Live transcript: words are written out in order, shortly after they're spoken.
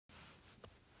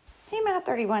Math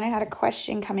 31, I had a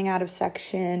question coming out of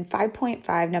section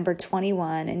 5.5, number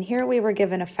 21, and here we were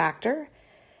given a factor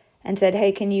and said,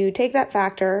 hey, can you take that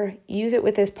factor, use it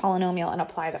with this polynomial, and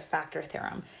apply the factor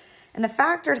theorem? And the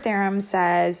factor theorem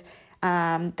says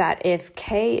that if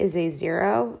k is a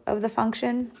zero of the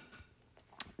function,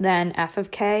 then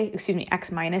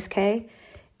x minus k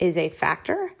is a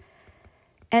factor.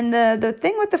 And the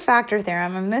thing with the factor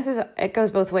theorem, I mean, it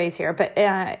goes both ways here, but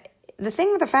the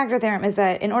thing with the factor theorem is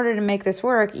that in order to make this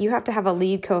work, you have to have a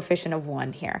lead coefficient of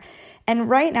 1 here. And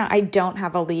right now, I don't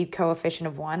have a lead coefficient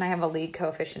of 1. I have a lead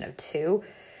coefficient of 2.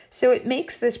 So it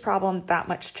makes this problem that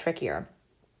much trickier.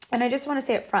 And I just want to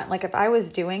say up front, like if I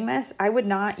was doing this, I would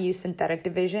not use synthetic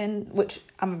division, which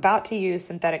I'm about to use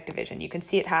synthetic division. You can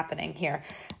see it happening here.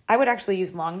 I would actually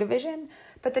use long division,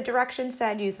 but the direction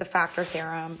said use the factor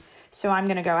theorem. So I'm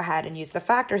going to go ahead and use the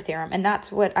factor theorem. And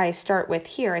that's what I start with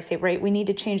here. I say, right, we need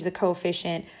to change the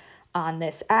coefficient on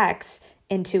this x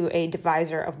into a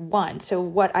divisor of 1. So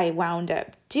what I wound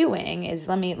up doing is,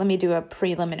 let me do a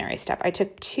preliminary step. I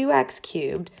took 2x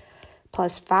cubed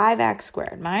plus 5x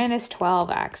squared minus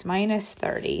 12x minus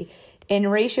 30 in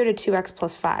ratio to 2x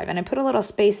plus 5. And I put a little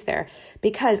space there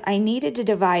because I needed to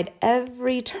divide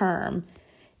every term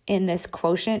in this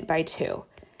quotient by 2.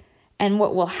 And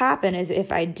what will happen is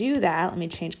if I do that, let me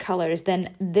change colors,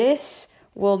 then this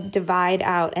will divide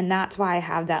out, and that's why I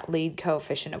have that lead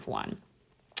coefficient of 1.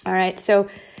 All right, so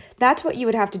that's what you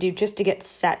would have to do just to get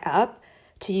set up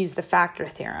to use the factor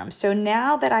theorem. So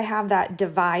now that I have that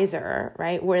divisor,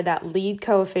 right, where that lead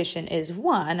coefficient is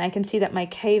 1, I can see that my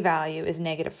k value is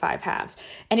negative 5 halves.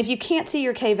 And if you can't see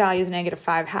your k value is negative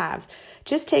 5 halves,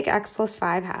 just take x plus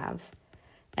 5 halves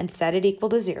and set it equal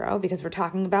to 0 because we're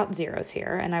talking about zeros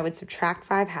here, and I would subtract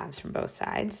 5 halves from both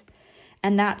sides.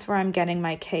 And that's where I'm getting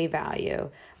my k value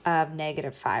of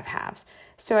negative 5 halves.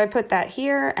 So I put that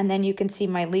here, and then you can see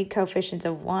my lead coefficients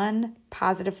of 1,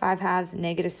 positive 5 halves,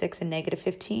 negative 6, and negative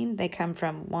 15. They come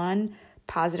from 1,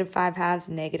 positive 5 halves,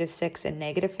 negative 6, and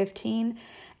negative 15.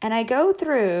 And I go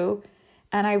through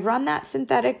and I run that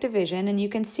synthetic division, and you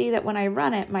can see that when I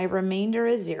run it, my remainder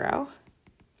is 0.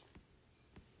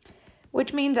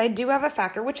 Which means I do have a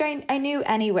factor, which I knew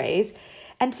anyways.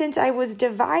 And since I was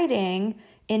dividing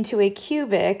into a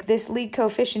cubic, this lead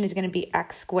coefficient is going to be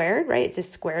x squared, right? It's a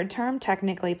squared term,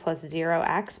 technically plus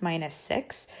 0x minus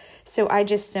 6. So I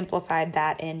just simplified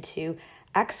that into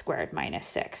x squared minus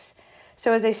 6.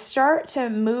 So as I start to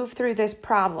move through this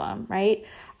problem, right,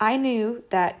 I knew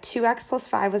that 2x plus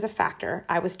 5 was a factor.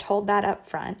 I was told that up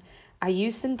front. I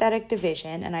used synthetic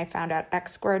division, and I found out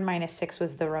x squared minus 6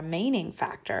 was the remaining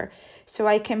factor. So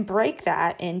I can break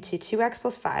that into 2x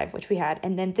plus 5, which we had,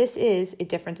 and then this is a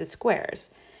difference of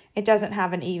squares. It doesn't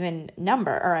have an even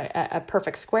number or a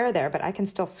perfect square there, but I can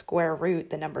still square root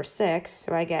the number 6.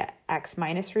 So I get x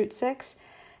minus root 6,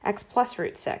 x plus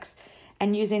root 6.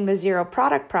 And using the zero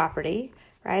product property,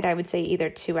 right, I would say either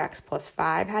 2x plus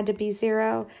 5 had to be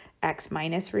 0, x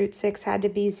minus root 6 had to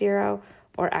be 0,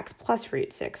 or x plus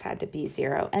root 6 had to be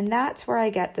 0. And that's where I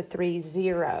get the 3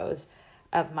 zeros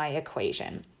of my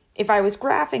equation. If I was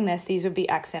graphing this, these would be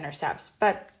x-intercepts,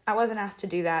 but I wasn't asked to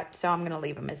do that, so I'm going to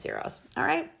leave them as zeros. All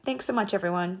right, thanks so much,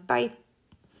 everyone. Bye.